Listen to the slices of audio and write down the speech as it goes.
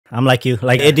I'm like you.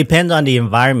 Like it depends on the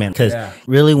environment because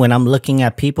really when I'm looking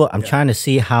at people, I'm trying to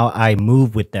see how I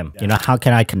move with them. You know, how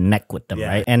can I connect with them,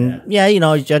 right? And you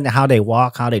know, just how they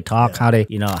walk, how they talk, how they,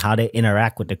 you know, how they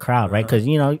interact with the crowd, right? Because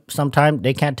you know, sometimes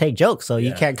they can't take jokes, so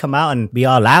you can't come out and be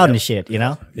all loud and shit, you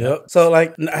know? Yep. So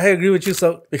like, I agree with you.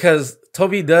 So because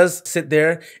Toby does sit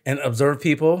there and observe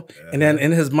people, and then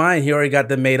in his mind, he already got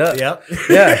them made up. Yep.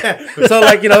 Yeah. So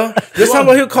like, you know, this time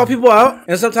he'll call people out,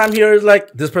 and sometimes he's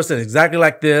like, this person is exactly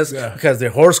like this because their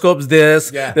horoscope's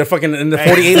this. They're fucking in the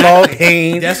 48 law of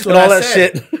pain. That's and what all I that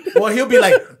said. shit. Well, he'll be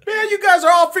like, man, you guys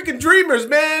are all freaking dreamers,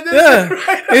 man.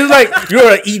 He's like,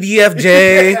 you're an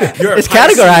EDFJ. It's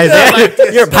categorized.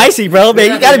 Like you're a Pisces, bro,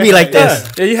 man. You got to be like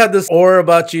this. Yeah, you have this aura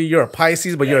about you. You're a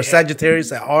Pisces, but you're a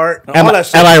Sagittarius at heart. Am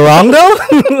I wrong though?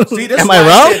 See, this am is I why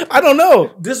wrong? said, I don't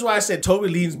know. This is why I said Toby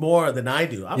leans more than I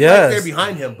do. I'm right there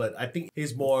behind him, but I think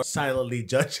he's more silently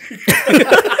judging.